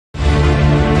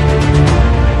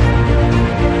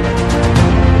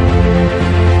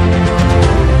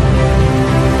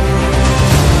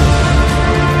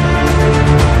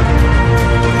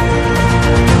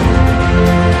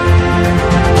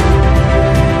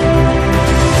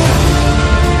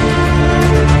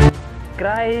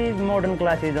modern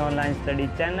classes online study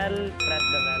channel. Press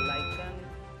the bell icon.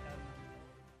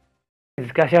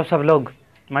 कैसे आप सब लोग?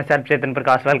 मैं sir Chetan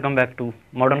Prakash, welcome back to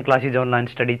modern classes online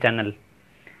study channel.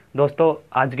 दोस्तों,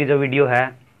 आज की जो वीडियो है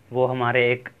वो हमारे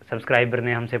एक सब्सक्राइबर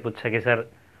ने हमसे पूछा कि सर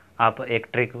आप एक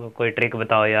कोई ट्रिक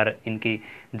बताओ यार, इनकी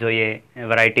जो ये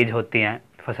वैरायटीज़ होती हैं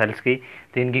फसल्स की,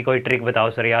 तो इनकी कोई ट्रिक बताओ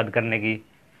सर याद करने की।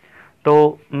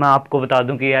 तो मैं आपको बता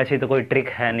दूं कि ऐसी तो कोई ट्रिक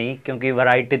है नहीं, क्योंकि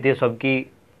वैरायटी तो सबकी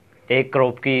एक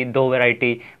क्रॉप की दो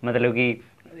वैरायटी, मतलब कि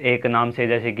एक नाम से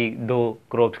जैसे कि दो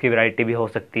क्रॉप्स की वैरायटी भी हो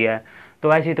सकती है,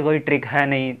 तो ऐसी तो कोई ट्रिक है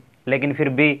नहीं। लेकिन फिर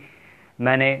भी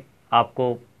मैंने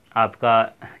आपको आपका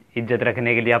इज्जत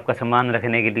रखने के लिए, आपका सम्मान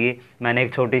रखने के लिए मैंने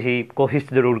एक छोटी सी कोशिश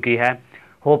ज़रूर की है।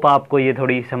 होप आपको ये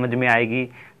थोड़ी समझ में आएगी,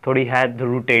 थोड़ी है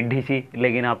ज़रूर टेढ़ी सी,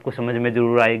 लेकिन आपको समझ में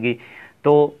ज़रूर आएगी।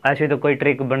 तो ऐसे तो कोई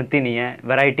ट्रिक बनती नहीं है,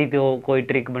 वैरायटी तो कोई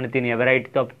ट्रिक बनती नहीं है। वैरायटी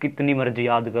तो आप कितनी मर्जी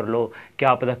याद कर लो,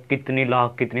 क्या पता कितनी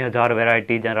लाख कितनी हज़ार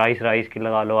वैरायटीज हैं, राइस की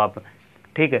लगा लो आप,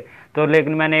 ठीक है। तो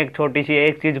लेकिन मैंने एक छोटी सी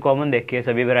एक चीज़ कॉमन देखी है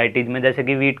सभी वैरायटीज़ में, जैसे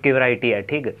कि वीट की वैरायटी है,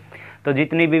 ठीक है। तो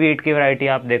जितनी भी वीट की वैरायटी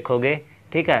आप देखोगे,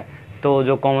 ठीक है, तो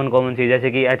जो कॉमन सी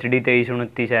जैसे कि HD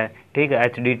 2329 है, ठीक है,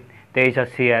 HD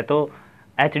 2380 है, तो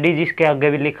HD जिसके आगे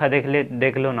भी लिखा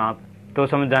देख लो ना आप, तो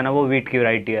समझ जाना वो वीट की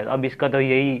वैरायटी है। अब इसका तो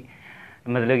यही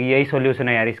मतलब कि यही सॉल्यूशन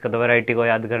है यार, इसका तो वैरायटी को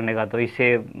याद करने का, तो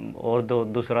इससे और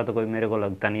दूसरा तो कोई मेरे को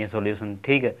लगता नहीं है सॉल्यूशन,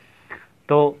 ठीक है।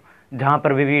 तो जहाँ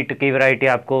पर भी वीट की वैरायटी,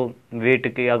 आपको वीट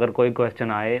की अगर कोई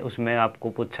क्वेश्चन आए उसमें आपको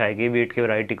पूछा है कि वीट की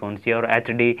वैरायटी कौन सी है और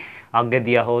HD आगे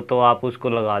दिया हो, तो आप उसको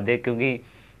लगा दे, क्योंकि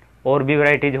और भी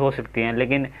वैरायटीज हो सकती हैं,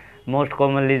 लेकिन मोस्ट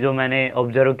कॉमनली जो मैंने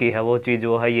ऑब्जर्व की है वो चीज़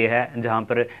वो है, ये है जहाँ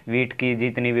पर वीट की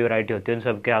जितनी भी वैरायटी होती है उन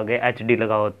सबके आगे HD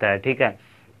लगा होता है, ठीक है।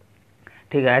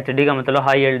 ठीक है, HD का मतलब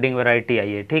हाई यील्डिंग वैरायटी है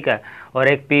ये, ठीक है। और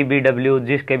एक PBW,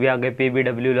 जिसके भी आगे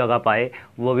PBW लगा पाए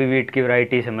वो भी वीट की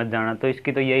वैरायटी समझ जाना। तो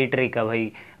इसकी तो यही ट्रिक है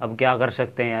भाई, अब क्या कर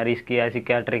सकते हैं यार, इसकी ऐसी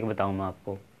क्या ट्रिक बताऊँ मैं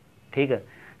आपको, ठीक है।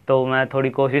 तो मैं थोड़ी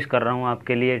कोशिश कर रहा हूँ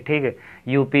आपके लिए, ठीक है।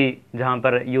 यूपी, जहाँ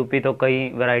पर यूपी तो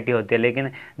कई वैरायटी होती है, लेकिन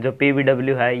जो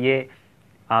PBW है ये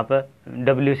आप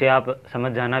W से आप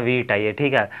समझ जाना वीट है ये,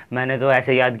 ठीक है। मैंने तो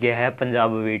ऐसे याद किया है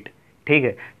पंजाब वीट, ठीक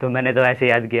है, तो मैंने तो ऐसे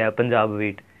याद किया है पंजाब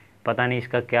वीट, पता नहीं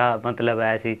इसका क्या मतलब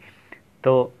है ऐसी।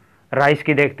 तो राइस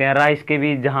की देखते हैं, राइस की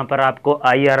भी जहाँ पर आपको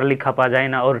IR लिखा पा जाए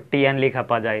ना और TN लिखा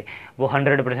पा जाए, वो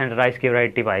 100% राइस की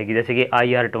वैरायटी पाएगी, जैसे कि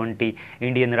IR20,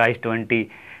 Indian rice 20,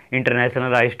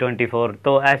 international rice 24।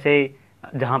 तो ऐसे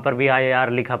जहाँ पर भी IR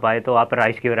लिखा पाए तो आप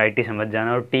राइस की वैरायटी समझ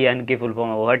जाना। और TN की फुल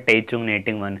फॉर्म वो है टेचुंग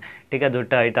नेटिंग वन, ठीक है, जो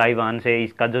ताइवान से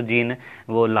इसका जो जीन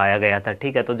वो लाया गया था,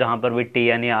 ठीक है। तो जहाँ पर भी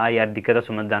TN या IR दिखे तो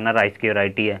समझ जाना राइस की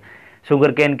वैरायटी है।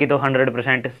 शुगर केन की तो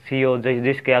 100% CO,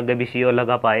 जिसके आगे भी CO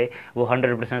लगा पाए वो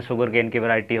 100% शुगर केन की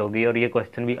वैरायटी होगी। और ये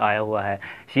क्वेश्चन भी आया हुआ है,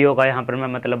 CO का यहाँ पर मैं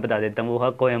मतलब बता देता हूँ, वो है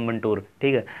कोयम्बटूर,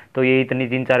 ठीक है। तो ये इतनी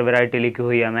 3-4 वैरायटी लिखी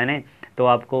हुई है मैंने, तो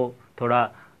आपको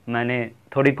मैंने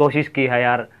थोड़ी कोशिश की है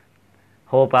यार,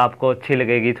 होप आपको अच्छी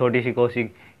लगेगी थोड़ी सी कोशिश,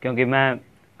 क्योंकि मैं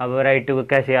अब वैरायटी को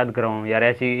कैसे याद कराऊँ यार,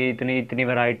 ऐसी इतनी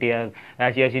वैरायटी है,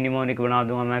 ऐसी निमोनिक बना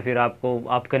दूंगा मैं, फिर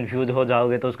आप कंफ्यूज हो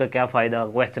जाओगे तो उसका क्या फ़ायदा,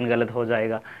 क्वेश्चन गलत हो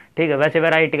जाएगा, ठीक है। वैसे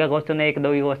वैरायटी का क्वेश्चन एक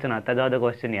दो ही क्वेश्चन आता है, ज़्यादा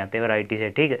क्वेश्चन नहीं आते वैरायटी से,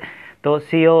 ठीक है। तो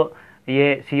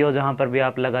CO जहाँ पर भी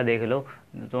आप लगा देख लो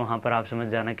तो वहाँ पर आप समझ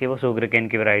जाना कि वो शुगर केन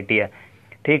की वैरायटी है,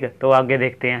 ठीक है। तो आगे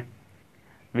देखते हैं,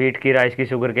 वीट की, राइस की,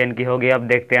 शुगर केन की होगी। अब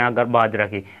देखते हैं अगर बाजरा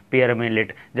की, पियर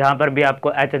मिलेट, जहाँ पर भी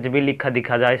आपको HHB लिखा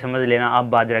दिखा जाए समझ लेना आप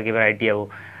बाजरा की वैरायटी है वो।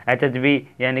 HHB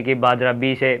यानी कि बाजरा,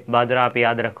 B से बाजरा आप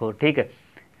याद रखो, ठीक है।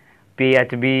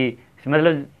 PHB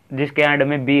मतलब जिसके एंड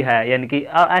में B है, यानी कि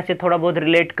ऐसे थोड़ा बहुत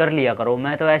रिलेट कर लिया करो,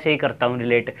 मैं तो ऐसे ही करता हूँ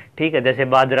रिलेट, ठीक है। जैसे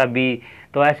बाजरा B,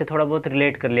 तो ऐसे थोड़ा बहुत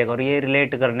रिलेट कर लिया करो, ये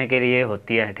रिलेट करने के लिए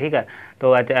होती है, ठीक है।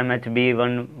 तो MHB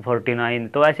 149,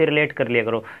 तो ऐसे रिलेट कर लिया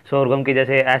करो। सोरगम की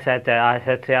जैसे SH है,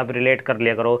 SH से आप रिलेट कर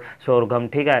लिया करो सोरगम,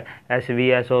 ठीक है। SV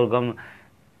है सोरगम,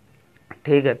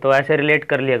 ठीक है, तो ऐसे रिलेट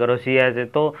कर लिया करो सी ऐसे।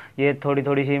 तो ये थोड़ी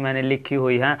थोड़ी सी मैंने लिखी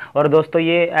हुई है, और दोस्तों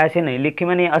ये ऐसे नहीं लिखी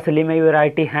मैंने, असली में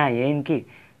वैरायटी है ये इनकी,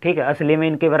 ठीक है। असली में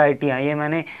इनकी वैरायटी है, ये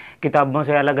मैंने किताबों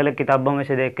से, अलग अलग किताबों में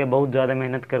से देख के बहुत ज़्यादा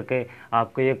मेहनत करके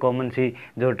आपको ये कॉमन सी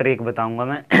जो ट्रिक बताऊँगा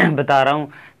मैं बता रहा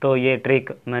हूँ, तो ये ट्रिक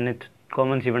मैंने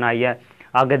कॉमन सी बनाई है।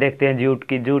 आगे देखते हैं जूट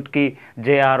की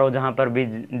JRO, जहाँ पर भी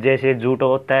जैसे जूट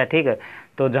होता है, ठीक है।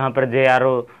 तो जहाँ पर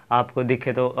JRO आपको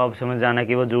दिखे तो अब समझ जाना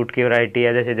कि वो जूट की वैरायटी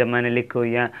है। जैसे जब मैंने लिखी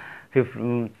हुई है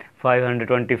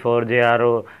 524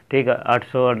 JRO, ठीक है,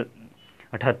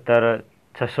 878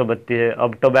 632।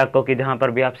 अब टोबैको की जहाँ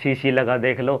पर भी आप CC लगा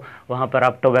देख लो, वहाँ पर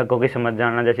आप टोबैको की समझ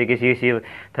जाना, जैसे कि CC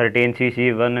 13,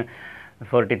 CC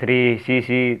 143,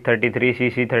 CC 33,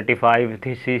 CC 35,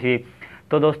 CC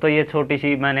तो दोस्तों ये छोटी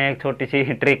सी मैंने एक छोटी सी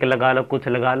ट्रिक लगा लो, कुछ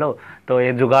लगा लो, तो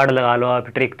ये जुगाड़ लगा लो आप।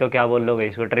 ट्रिक तो क्या बोल लोगे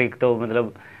इसको, ट्रिक तो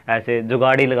मतलब ऐसे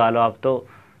जुगाड़ ही लगा लो आप। तो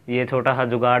ये छोटा सा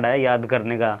जुगाड़ है याद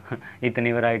करने का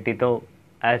इतनी वैरायटी, तो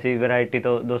ऐसी वैरायटी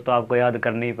तो दोस्तों आपको याद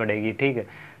करनी ही पड़ेगी, ठीक है।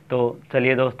 तो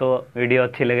चलिए दोस्तों, वीडियो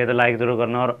अच्छी लगे तो लाइक ज़रूर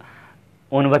करना और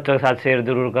उन बच्चों के साथ शेयर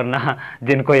ज़रूर करना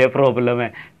जिनको ये प्रॉब्लम है,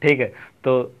 ठीक है।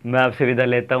 तो मैं आपसे विदा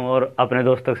लेता हूँ, और अपने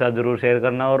दोस्तों के साथ ज़रूर शेयर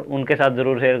करना और उनके साथ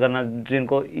ज़रूर शेयर करना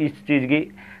जिनको इस चीज़ की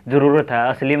ज़रूरत है,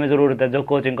 असली में ज़रूरत है, जो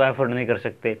कोचिंग को एफोर्ड नहीं कर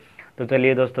सकते। तो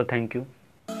चलिए दोस्तों, थैंक यू।